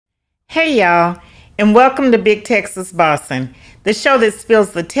Hey, y'all, and welcome to Big Texas Bossing, the show that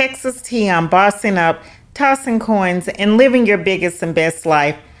spills the Texas tea on bossing up, tossing coins, and living your biggest and best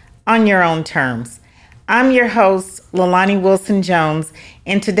life on your own terms. I'm your host, Lalani Wilson Jones,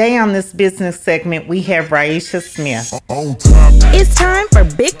 and today on this business segment, we have Raisha Smith. It's time for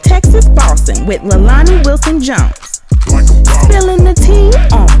Big Texas Bossing with Lalani Wilson Jones. Spilling the tea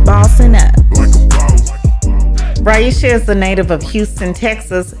on Bossing Up. Raisha is a native of Houston,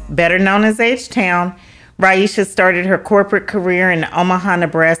 Texas, better known as H-Town. Raisha started her corporate career in Omaha,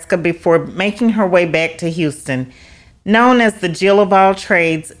 Nebraska before making her way back to Houston. Known as the Jill of all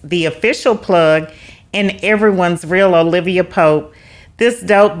trades, the official plug, and everyone's real Olivia Pope, this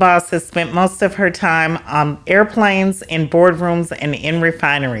dope boss has spent most of her time on airplanes, in boardrooms, and in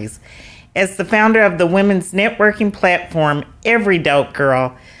refineries. As the founder of the women's networking platform, Every Dope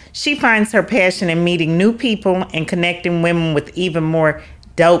Girl, she finds her passion in meeting new people and connecting women with even more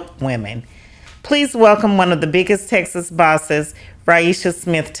dope women. Please welcome one of the biggest Texas bosses, Raisha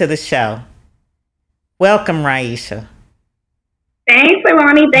Smith, to the show. Welcome, Raisha. Thanks,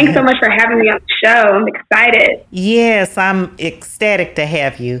 Ilani. Thanks so much for having me on the show. I'm excited. Yes, I'm ecstatic to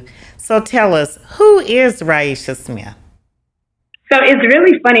have you. So tell us, who is Raisha Smith? So it's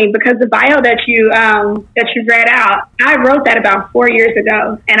really funny because the bio that you read out, I wrote that about 4 years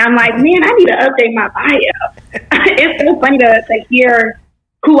ago, and I'm like, man, I need to update my bio. It's so funny to hear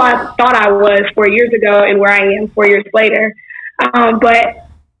who I thought I was 4 years ago and where I am 4 years later. But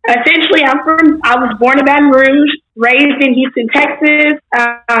essentially, I was born in Baton Rouge, raised in Houston, Texas.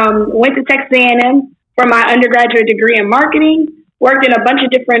 Went to Texas A&M for my undergraduate degree in marketing. Worked in a bunch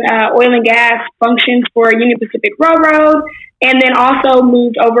of different oil and gas functions for Union Pacific Railroad. And then also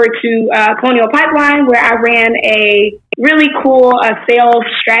moved over to Colonial Pipeline, where I ran a really cool sales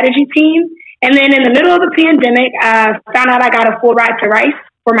strategy team. And then in the middle of the pandemic, found out I got a full ride to Rice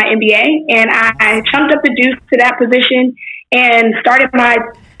for my MBA. And I chunked up the deuce to that position and started my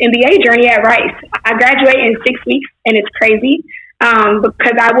MBA journey at Rice. I graduate in 6 weeks, and it's crazy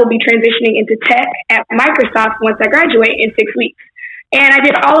because I will be transitioning into tech at Microsoft once I graduate in 6 weeks. And I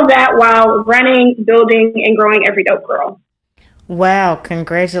did all of that while running, building, and growing Every Dope Girl. Wow,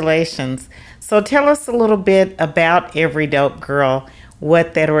 congratulations. So tell us a little bit about Every Dope Girl,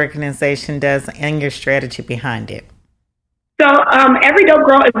 what that organization does, and your strategy behind it. So Every Dope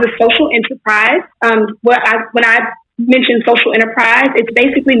Girl is a social enterprise. When I mention social enterprise, it's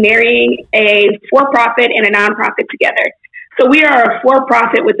basically marrying a for-profit and a nonprofit together. So we are a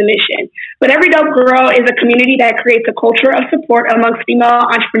for-profit with a mission. But Every Dope Girl is a community that creates a culture of support amongst female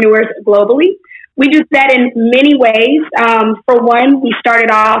entrepreneurs globally. We do that in many ways. For one, we started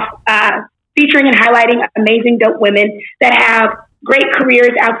off featuring and highlighting amazing dope women that have great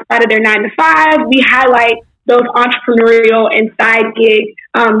careers outside of their 9 to 5. We highlight those entrepreneurial and side gig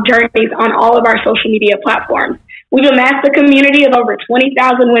journeys on all of our social media platforms. We've amassed a community of over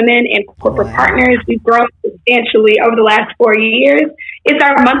 20,000 women and corporate partners. We've grown substantially over the last 4 years. It's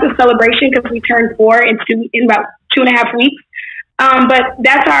our month of celebration because we turned 4 in about 2.5 weeks. But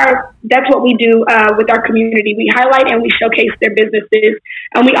that's what we do with our community. We highlight and we showcase their businesses.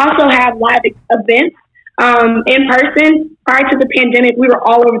 And we also have live events in person. Prior to the pandemic, we were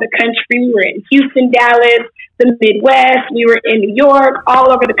all over the country. We were in Houston, Dallas, the Midwest. We were in New York,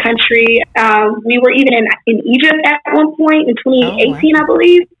 all over the country. We were even in Egypt at one point in 2018, I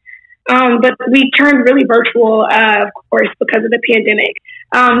believe. But we turned really virtual, of course, because of the pandemic.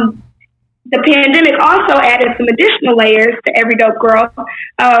 The pandemic also added some additional layers to Every Dope Girl.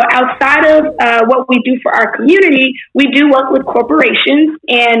 Outside of what we do for our community, we do work with corporations,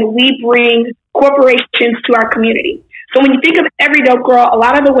 and we bring corporations to our community. So when you think of Every Dope Girl, a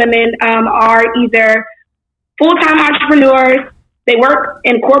lot of the women are either full-time entrepreneurs, they work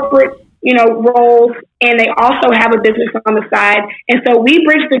in corporate roles, and they also have a business on the side. And so we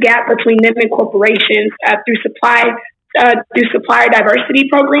bridge the gap between them and corporations through supplier diversity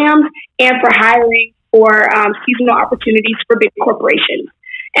programs and for hiring for seasonal opportunities for big corporations.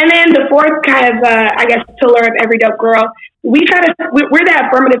 And then the fourth kind of, pillar of Every Dope Girl, we're that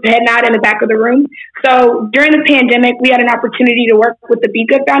affirmative head nod in the back of the room. So during the pandemic, we had an opportunity to work with the Be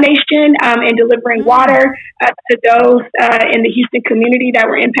Good Foundation in delivering water to those in the Houston community that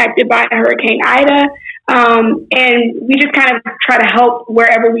were impacted by Hurricane Ida. And we just kind of try to help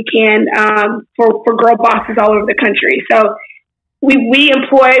wherever we can for girl bosses all over the country. So we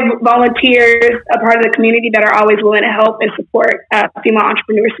employ volunteers, a part of the community that are always willing to help and support female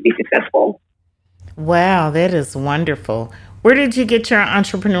entrepreneurs to be successful. Wow, that is wonderful. Where did you get your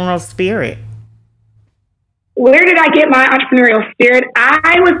entrepreneurial spirit? Where did I get my entrepreneurial spirit?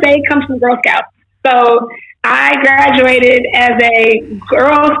 I would say it comes from Girl Scouts. So I graduated as a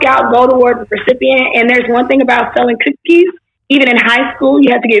Girl Scout Gold Award recipient, and there's one thing about selling cookies. Even in high school, you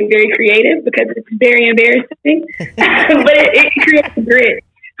have to get very creative because it's very embarrassing, but it creates a grit.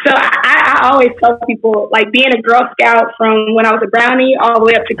 So I always tell people, like, being a Girl Scout from when I was a brownie all the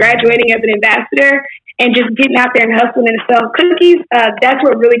way up to graduating as an ambassador and just getting out there and hustling and selling cookies, that's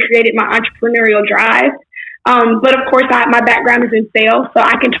what really created my entrepreneurial drive. But of course, my background is in sales, so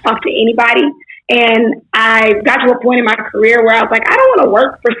I can talk to anybody. And I got to a point in my career where I was like, I don't want to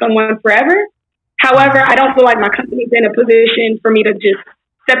work for someone forever. However, I don't feel like my company's in a position for me to just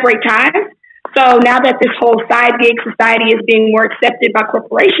separate ties. So now that this whole side gig society is being more accepted by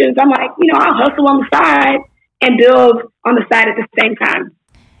corporations, I'm like, I'll hustle on the side and build on the side at the same time.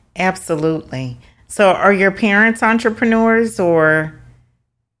 Absolutely. So are your parents entrepreneurs or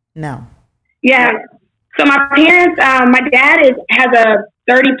no? Yeah. So my parents, my dad has a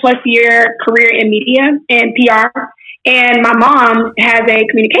 30-plus year career in media and PR, and my mom has a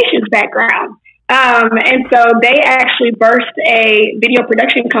communications background. And so they actually birthed a video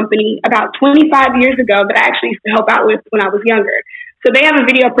production company about 25 years ago that I actually used to help out with when I was younger. So they have a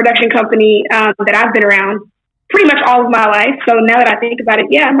video production company that I've been around pretty much all of my life. So now that I think about it,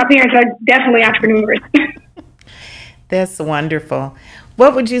 yeah, my parents are definitely entrepreneurs. That's wonderful.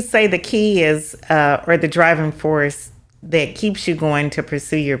 What would you say the key is or the driving force that keeps you going to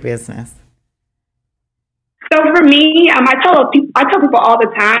pursue your business? So for me, I tell people all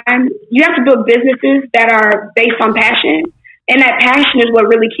the time, you have to build businesses that are based on passion. And that passion is what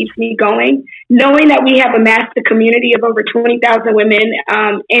really keeps me going. Knowing that we have amassed a community of over 20,000 women,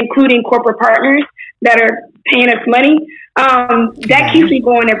 including corporate partners that are paying us money, that keeps me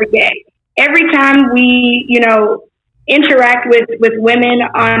going every day. Every time we, interact with women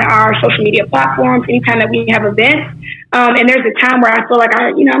on our social media platforms, anytime that we have events, and there's a time where I feel like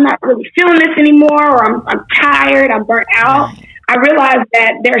I'm not really feeling this anymore, or I'm tired, I'm burnt out. I realize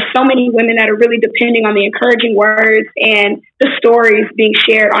that there are so many women that are really depending on the encouraging words and the stories being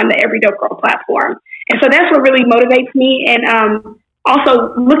shared on the Every Dope Girl platform. And so that's what really motivates me. And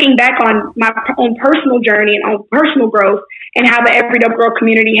also looking back on my own personal journey and on personal growth and how the Every Dope Girl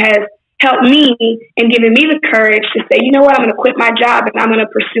community has helped me and given me the courage to say, you know what, I'm going to quit my job and I'm going to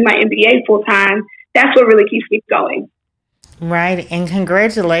pursue my MBA full time. That's what really keeps me going. Right. And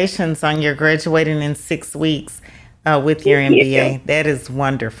congratulations on your graduating in 6 weeks with your MBA. That is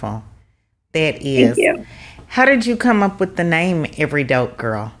wonderful. That is. Thank you. How did you come up with the name Every Dope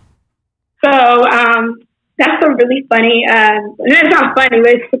Girl? So that's a really funny, it's not funny,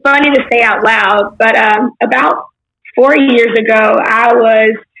 but it's funny to say out loud. But about 4 years ago, I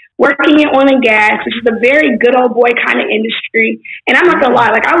was working in oil and gas, which is a very good old boy kind of industry. And I'm not gonna lie,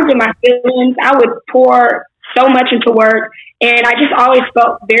 I was in my feelings. I would pour so much into work, and I just always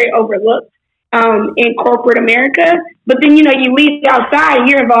felt very overlooked in corporate America. But then, you leave outside,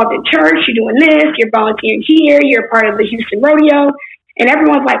 you're involved in church, you're doing this, you're volunteering here, you're part of the Houston Rodeo, and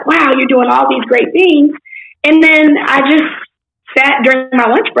everyone's like, wow, you're doing all these great things. And then I just sat during my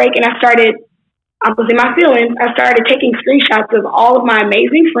lunch break and I was in my feelings. I started taking screenshots of all of my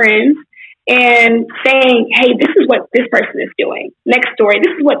amazing friends and saying, hey, this is what this person is doing. Next story,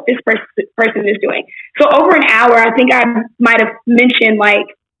 this is what this person is doing. So over an hour, I think I might have mentioned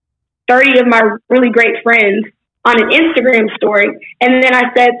 30 of my really great friends on an Instagram story. And then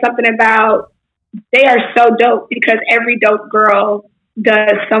I said something about they are so dope because every dope girl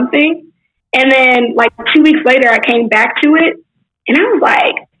does something. And then 2 weeks later, I came back to it and I was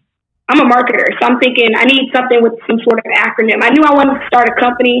like, I'm a marketer, so I'm thinking I need something with some sort of acronym. I knew I wanted to start a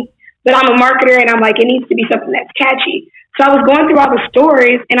company, but I'm a marketer, and I'm like, it needs to be something that's catchy. So I was going through all the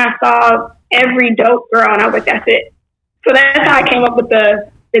stories, and I saw Every Dope Girl, and I was like, that's it. So that's how I came up with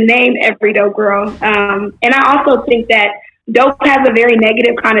the name Every Dope Girl. And I also think that dope has a very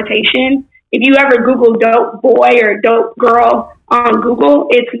negative connotation. If you ever Google dope boy or dope girl on Google,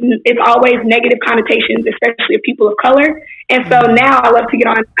 it's always negative connotations, especially of people of color. And so now I love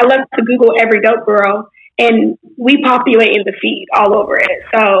to Google Every Dope Girl, and we populate in the feed all over it.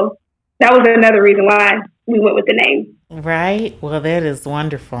 So that was another reason why we went with the name. Right. Well, that is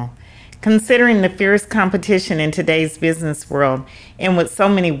wonderful. Considering the fierce competition in today's business world and with so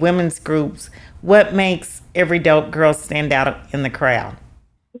many women's groups, what makes Every Dope Girl stand out in the crowd?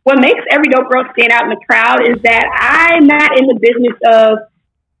 What makes Every Dope Girl stand out in the crowd is that I'm not in the business of,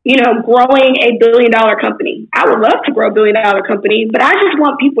 growing a $1 billion company. I would love to grow a $1 billion company, but I just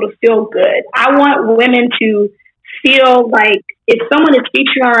want people to feel good. I want women to feel like if someone is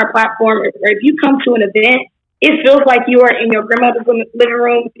featured on our platform, or if you come to an event, it feels like you are in your grandmother's living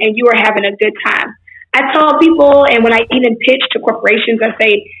room and you are having a good time. I tell people, and when I even pitch to corporations, I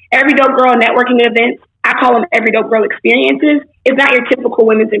say, Every Dope Girl networking events I call them every dope girl experiences. It's not your typical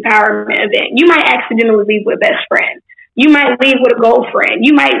women's empowerment event. You might accidentally leave with a best friend. You might leave with a girlfriend.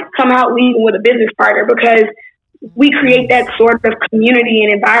 You might come out leaving with a business partner, because we create that sort of community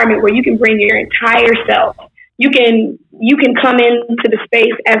and environment where you can bring your entire self. You can come into the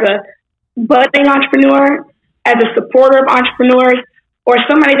space as a budding entrepreneur, as a supporter of entrepreneurs, or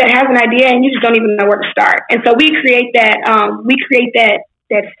somebody that has an idea and you just don't even know where to start. And so we create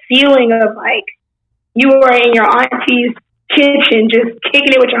that feeling of like you are in your auntie's kitchen, just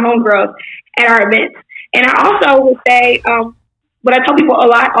kicking it with your homegirls at our events. And I also would say, what I tell people a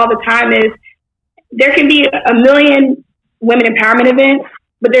lot all the time is there can be a million women empowerment events,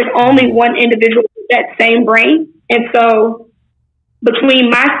 but there's only one individual with that same brain. And so between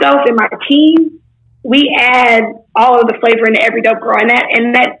myself and my team, we add all of the flavor into every dope girl, and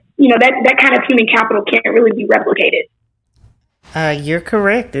that kind of human capital can't really be replicated. You're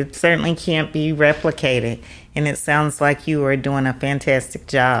correct. It certainly can't be replicated, and it sounds like you are doing a fantastic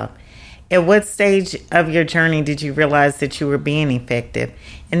job. At what stage of your journey did you realize that you were being effective,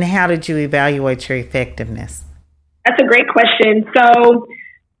 and how did you evaluate your effectiveness? That's a great question. So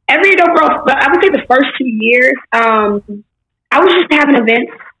every dope girl, I would say the first 2 years, I was just having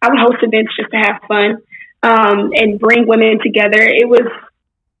events. I would host events just to have fun and bring women together. It was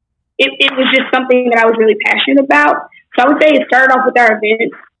just something that I was really passionate about. So I would say it started off with our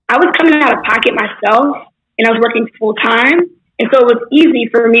events. I was coming out of pocket myself, and I was working full time, and so it was easy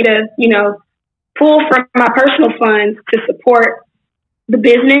for me to, pull from my personal funds to support the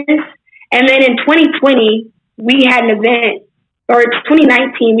business. And then in 2020, we had an event, or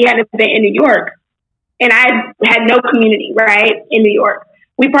 2019, we had an event in New York, and I had no community, right, in New York.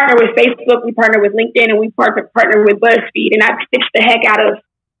 We partnered with Facebook, we partnered with LinkedIn, and we partnered with BuzzFeed, and I pitched the heck out of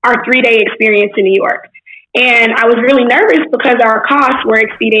our 3-day experience in New York. And I was really nervous because our costs were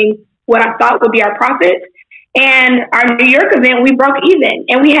exceeding what I thought would be our profits. And our New York event, we broke even,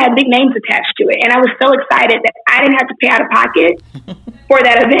 and we had big names attached to it. And I was so excited that I didn't have to pay out of pocket for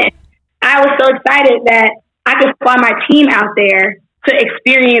that event. I was so excited that I could fly my team out there to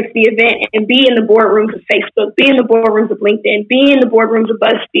experience the event and be in the boardrooms of Facebook, be in the boardrooms of LinkedIn, be in the boardrooms of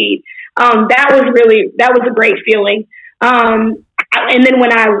BuzzFeed. That was a great feeling. And then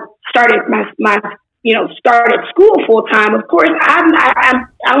when I started started school full time, of course, I don't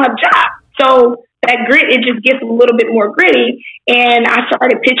have a job. So that grit, it just gets a little bit more gritty. And I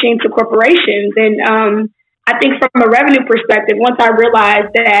started pitching to corporations. And I think from a revenue perspective, once I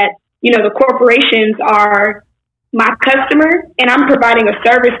realized that, the corporations are my customer and I'm providing a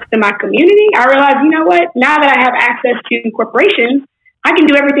service to my community, I realized, now that I have access to corporations, I can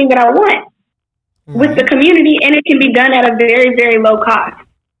do everything that I want with the community, and it can be done at a very, very low cost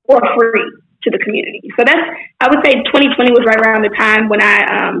or free to the community. So I would say 2020 was right around the time when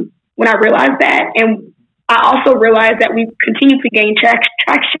I realized that. And I also realized that we continued to gain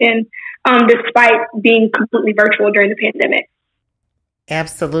traction despite being completely virtual during the pandemic.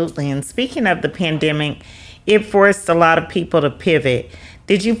 Absolutely. And speaking of the pandemic, it forced a lot of people to pivot.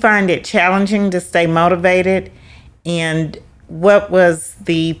 Did you find it challenging to stay motivated? And what was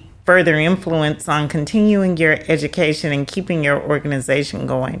the further influence on continuing your education and keeping your organization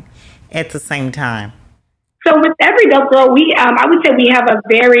going at the same time? So with every dope girl, I would say we have a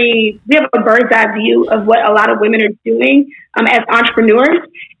bird's eye view of what a lot of women are doing as entrepreneurs.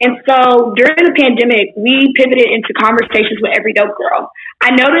 And so during the pandemic, we pivoted into conversations with every dope girl. I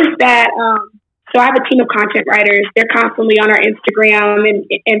noticed that, so I have a team of content writers. They're constantly on our Instagram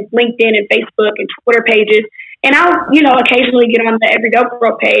and LinkedIn and Facebook and Twitter pages. And I'll, occasionally get on the Every Dope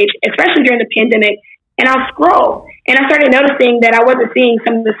Girl page, especially during the pandemic, and I'll scroll. And I started noticing that I wasn't seeing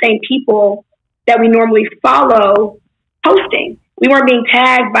some of the same people that we normally follow posting. We weren't being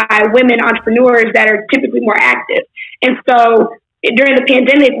tagged by women entrepreneurs that are typically more active. And so during the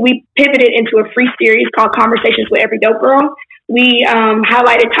pandemic, we pivoted into a free series called Conversations with Every Dope Girl. We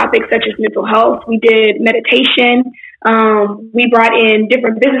highlighted topics such as mental health. We did meditation. We brought in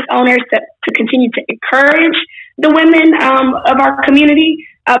different business owners to continue to encourage the women of our community.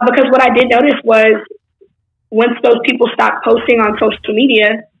 Because what I did notice was once those people stopped posting on social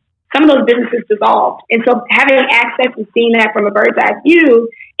media, some of those businesses dissolved. And so having access and seeing that from a bird's eye view,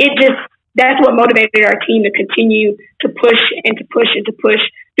 that's what motivated our team to continue to push and to push and to push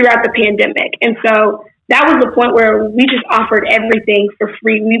throughout the pandemic. And so that was the point where we just offered everything for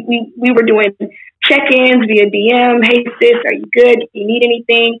free. We were doing check-ins via DM. Hey, sis, are you good? Do you need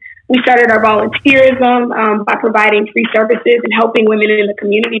anything? We started our volunteerism by providing free services and helping women in the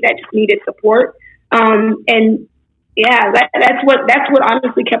community that just needed support. And yeah, that's what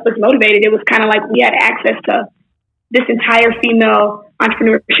honestly kept us motivated. It was kind of like we had access to this entire female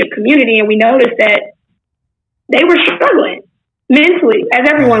entrepreneurship community, and we noticed that they were struggling mentally, as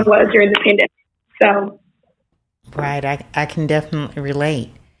everyone was during the pandemic. So, Right, I can definitely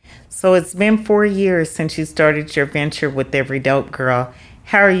relate. So it's been 4 years since you started your venture with Every Dope Girl.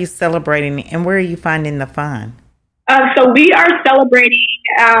 How are you celebrating and where are you finding the fun? so we are celebrating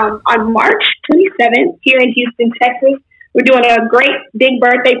on March 27th here in Houston, Texas. We're doing a great big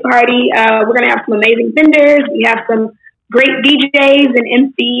birthday party. We're going to have some amazing vendors. We have some great DJs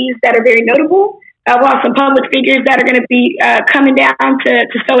and MCs that are very notable. We'll have some public figures that are going to be coming down to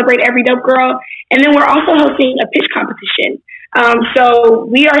celebrate Every Dope Girl. And then we're also hosting a pitch competition. So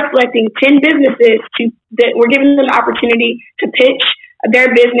we are selecting 10 businesses that we're giving them the opportunity to pitch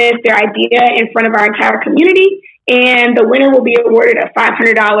their business, their idea in front of our entire community. And the winner will be awarded a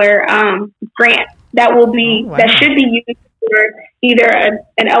 $500 grant that should be used for either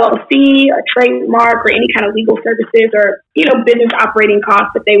an LLC, a trademark, or any kind of legal services or, business operating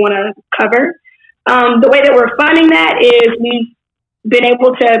costs that they want to cover. The way that we're funding that is we've been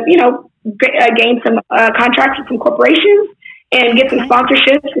able to, gain some contracts with some corporations and get some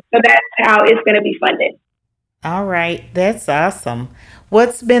sponsorships. So that's how it's going to be funded. All right, that's awesome.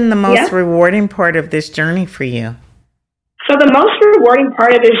 What's been the most rewarding part of this journey for you? So the most rewarding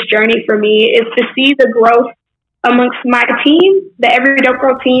part of this journey for me is to see the growth amongst my team, the Every Dope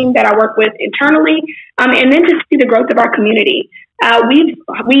Girl team that I work with internally, and then to see the growth of our community. We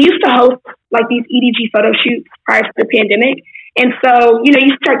used to host like these EDG photo shoots prior to the pandemic. And so, you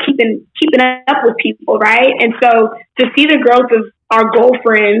start keeping up with people, right? And so to see the growth of our goal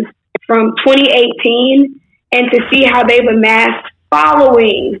friends from 2018 and to see how they've amassed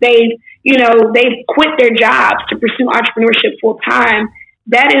followings, they've quit their jobs to pursue entrepreneurship full time.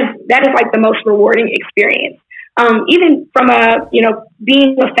 That is like the most rewarding experience. Even from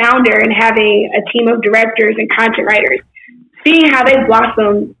being a founder and having a team of directors and content writers, seeing how they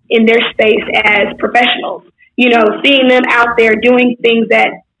blossom in their space as professionals, seeing them out there doing things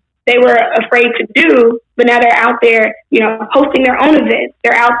that they were afraid to do, but now they're out there, hosting their own events.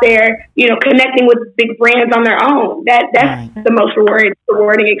 They're out there, connecting with big brands on their own. That's right. The most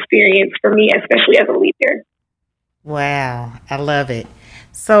rewarding experience for me, especially as a leader. Wow, I love it.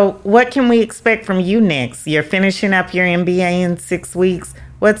 So what can we expect from you next? You're finishing up your MBA in 6 weeks.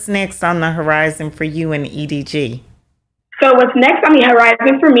 What's next on the horizon for you and EDG? So what's next on the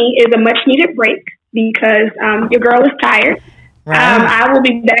horizon for me is a much needed break because your girl is tired. Right. I will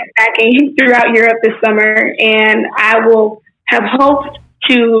be backpacking throughout Europe this summer, and I will have hoped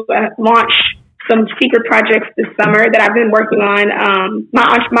to launch some secret projects this summer that I've been working on.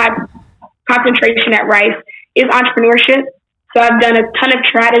 My concentration at Rice is entrepreneurship. So I've done a ton of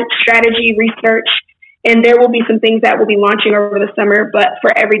strategy research, and there will be some things that will be launching over the summer, but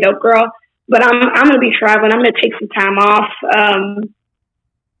for Every Dope Girl. But I'm going to be traveling. I'm going to take some time off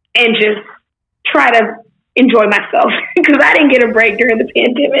and just try to enjoy myself because I didn't get a break during the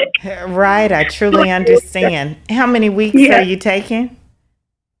pandemic. Right. I truly understand. How many weeks are you taking?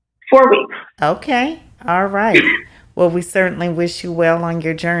 4 weeks. Okay. All right. Well, we certainly wish you well on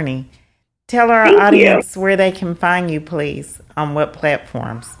your journey. Tell our Thank audience you. Where they can find you, please, on what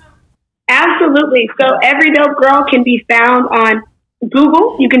platforms. Absolutely. So Every Dope Girl can be found on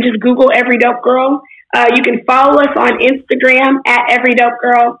Google. You can just Google Every Dope Girl. You can follow us on Instagram at Every Dope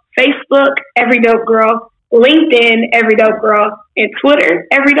Girl, Facebook, Every Dope Girl, LinkedIn, Every Dope Girl, and Twitter,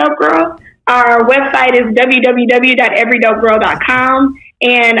 Every Dope Girl. Our website is www.everydopegirl.com,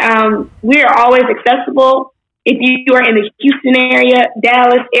 and we are always accessible. If you are in the Houston area,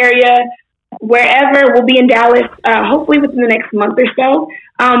 Dallas area, wherever, we'll be in Dallas, hopefully within the next month or so.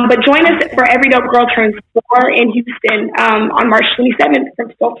 But join us for Every Dope Girl Turns 4 in Houston on March 27th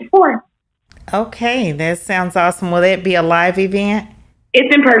from 12 to 4. Okay, that sounds awesome. Will that be a live event?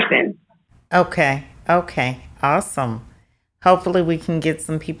 It's in person. Okay, awesome. Hopefully we can get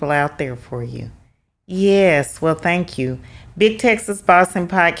some people out there for you. Yes, well, thank you. Big Texas Bossing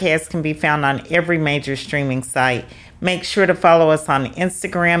Podcast can be found on every major streaming site. Make sure to follow us on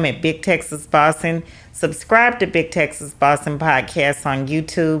Instagram at Big Texas Bossing. Subscribe to Big Texas Bossing Podcast on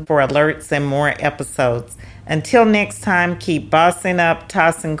YouTube for alerts and more episodes. Until next time, keep bossing up,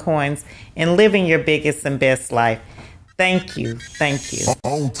 tossing coins, and living your biggest and best life. Thank you.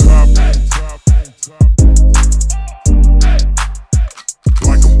 On top.